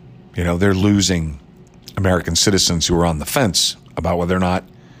 You know, they're losing American citizens who are on the fence about whether or not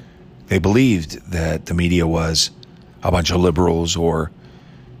they believed that the media was a bunch of liberals or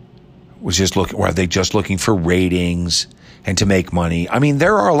are they just looking for ratings and to make money. I mean,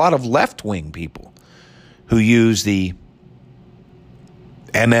 there are a lot of left-wing people who use the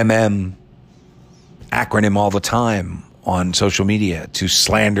MMM acronym all the time on social media to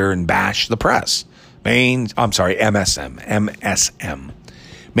slander and bash the press. MSM.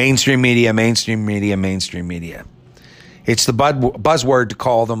 Mainstream media. It's the buzzword to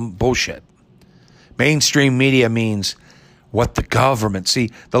call them bullshit. Mainstream media means what the government...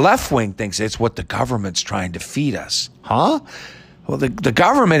 See, the left wing thinks it's what the government's trying to feed us. Huh? Well, the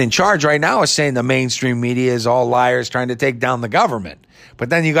government in charge right now is saying the mainstream media is all liars trying to take down the government. But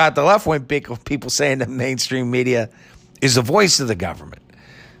then you got the left wing people saying the mainstream media is the voice of the government.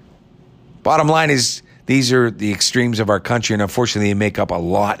 Bottom line is, these are the extremes of our country, and unfortunately they make up a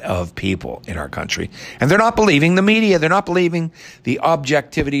lot of people in our country. And they're not believing the media. They're not believing the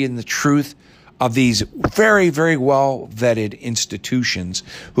objectivity and the truth of these very, very well-vetted institutions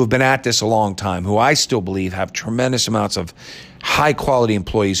who have been at this a long time, who I still believe have tremendous amounts of high-quality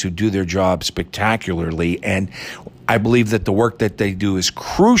employees who do their job spectacularly. And I believe that the work that they do is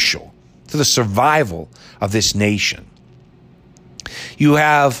crucial to the survival of this nation. You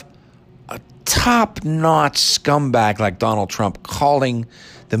have a top-notch scumbag like Donald Trump calling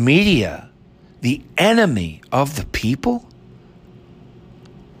the media the enemy of the people?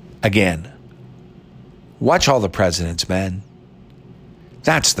 Again, watch All the Presidents, man.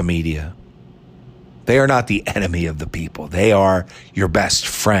 That's the media. They are not the enemy of the people. They are your best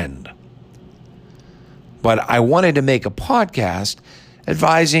friend. But I wanted to make a podcast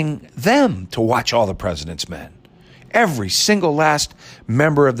advising them to watch All the President's Men. Every single last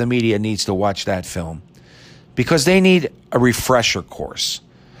member of the media needs to watch that film because they need a refresher course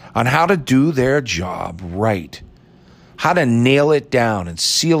on how to do their job right, how to nail it down and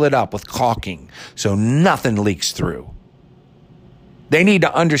seal it up with caulking so nothing leaks through. They need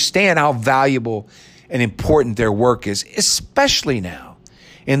to understand how valuable and important their work is, especially now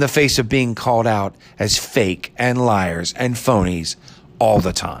in the face of being called out as fake and liars and phonies all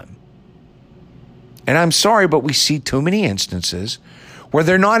the time. And I'm sorry, but we see too many instances where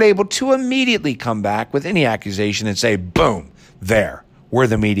they're not able to immediately come back with any accusation and say, boom, there, we're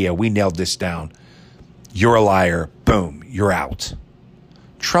the media, we nailed this down. You're a liar, boom, you're out.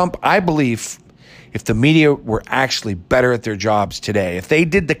 Trump, I believe if the media were actually better at their jobs today, if they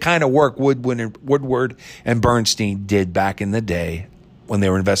did the kind of work Woodward and Bernstein did back in the day when they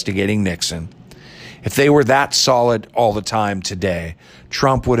were investigating Nixon, if they were that solid all the time today,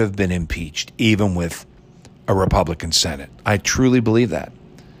 Trump would have been impeached, even with a Republican Senate. I truly believe that.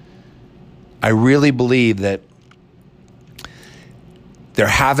 I really believe that there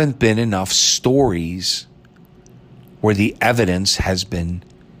haven't been enough stories where the evidence has been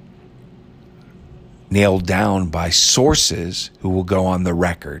nailed down by sources who will go on the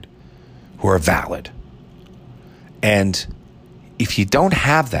record, who are valid. And if you don't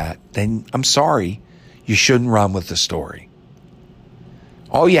have that, then I'm sorry, you shouldn't run with the story.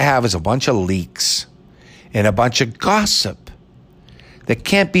 All you have is a bunch of leaks and a bunch of gossip that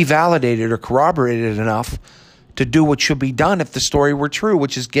can't be validated or corroborated enough to do what should be done if the story were true,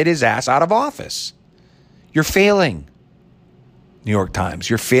 which is get his ass out of office. You're failing, New York Times.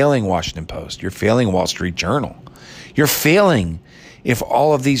 You're failing, Washington Post. You're failing, Wall Street Journal. You're failing if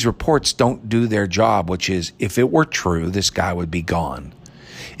all of these reports don't do their job, which is, if it were true, this guy would be gone.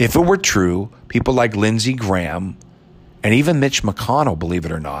 If it were true, people like Lindsey Graham and even Mitch McConnell, believe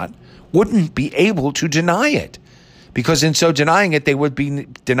it or not, wouldn't be able to deny it. Because in so denying it, they would be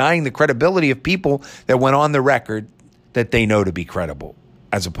denying the credibility of people that went on the record that they know to be credible,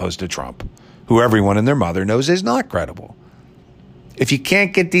 as opposed to Trump, who everyone and their mother knows is not credible. If you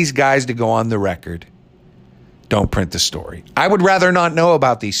can't get these guys to go on the record, don't print the story. I would rather not know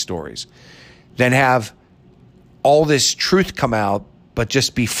about these stories than have all this truth come out, but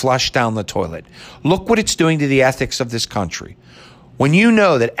just be flushed down the toilet. Look what it's doing to the ethics of this country. When you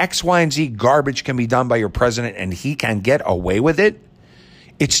know that X, Y, and Z garbage can be done by your president and he can get away with it,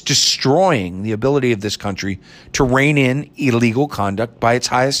 it's destroying the ability of this country to rein in illegal conduct by its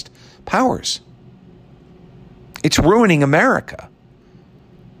highest powers. It's ruining America.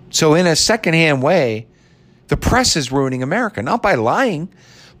 So in a secondhand way, the press is ruining America, not by lying,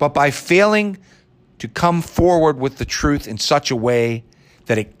 but by failing to come forward with the truth in such a way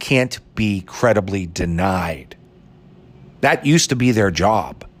that it can't be credibly denied. That used to be their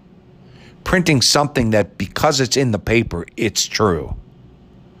job. Printing something that, because it's in the paper, it's true.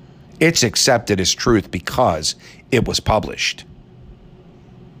 It's accepted as truth because it was published.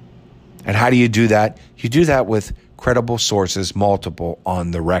 And how do you do that? You do that with credible sources, multiple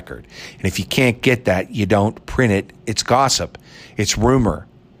on the record. And if you can't get that, you don't print it. It's gossip. It's rumor.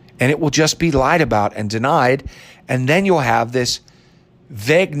 And it will just be lied about and denied. And then you'll have this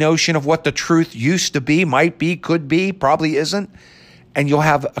vague notion of what the truth used to be, might be, could be, probably isn't. And you'll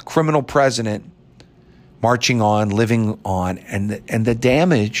have a criminal president marching on, living on, and the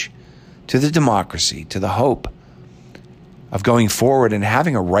damage to the democracy, to the hope of going forward and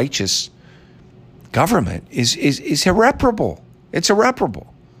having a righteous government is irreparable. It's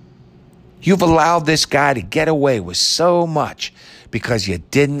irreparable. You've allowed this guy to get away with so much because you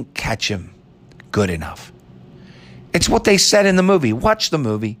didn't catch him good enough. It's what they said in the movie. Watch the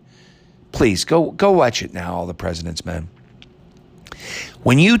movie. Please, go watch it now, All the President's Men.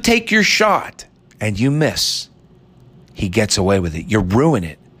 When you take your shot and you miss, he gets away with it. You ruin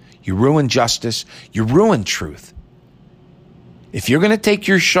it. You ruin justice. You ruin truth. If you're going to take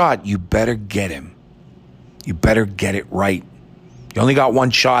your shot, you better get him. You better get it right. You only got one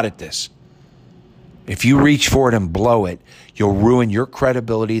shot at this. If you reach for it and blow it, you'll ruin your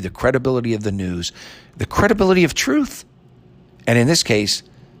credibility, the credibility of the news, the credibility of truth. And in this case,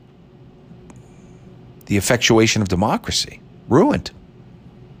 the effectuation of democracy. Ruined.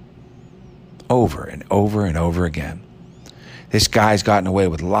 Over and over and over again. This guy's gotten away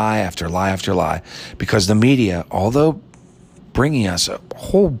with lie after lie after lie because the media, although bringing us a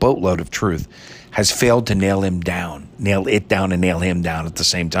whole boatload of truth, has failed to nail it down and nail him down at the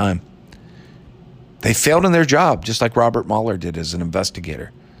same time. They failed in their job, just like Robert Mueller did as an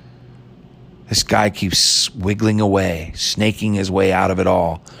investigator. This guy keeps wiggling away, snaking his way out of it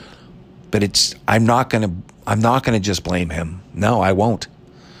all. But I'm not going to just blame him. No, I won't.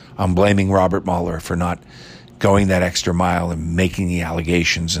 I'm blaming Robert Mueller for not going that extra mile and making the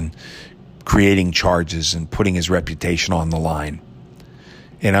allegations and creating charges and putting his reputation on the line.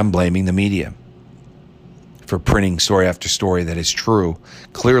 And I'm blaming the media for printing story after story that is true,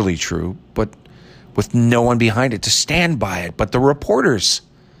 clearly true, but with no one behind it to stand by it but the reporters.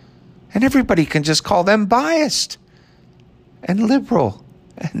 And everybody can just call them biased and liberal,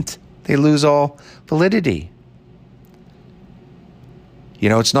 and they lose all validity. You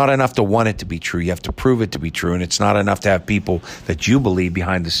know, it's not enough to want it to be true. You have to prove it to be true. And it's not enough to have people that you believe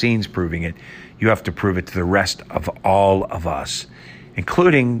behind the scenes proving it. You have to prove it to the rest of all of us,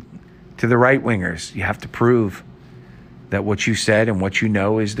 including to the right-wingers. You have to prove that what you said and what you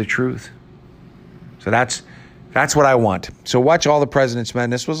know is the truth. So that's what I want. So watch All the President's Men.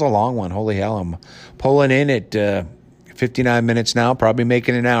 This was a long one. Holy hell, I'm pulling in at 59 minutes now, probably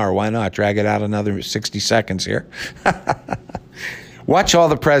making an hour. Why not? Drag it out another 60 seconds here. Watch All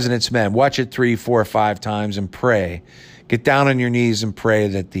the President's Men. Watch it 3, 4, 5 times and pray. Get down on your knees and pray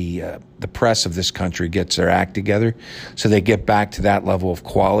that the press of this country gets their act together so they get back to that level of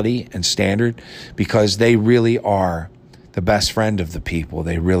quality and standard, because they really are the best friend of the people.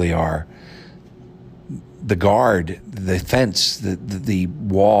 They really are the guard, the fence, the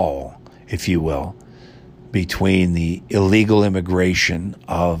wall, if you will, between the illegal immigration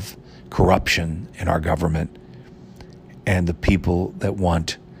of corruption in our government and the people that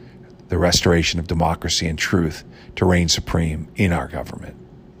want the restoration of democracy and truth to reign supreme in our government.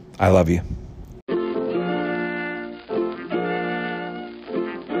 I love you.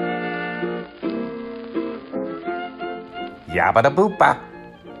 Yabba da boopa.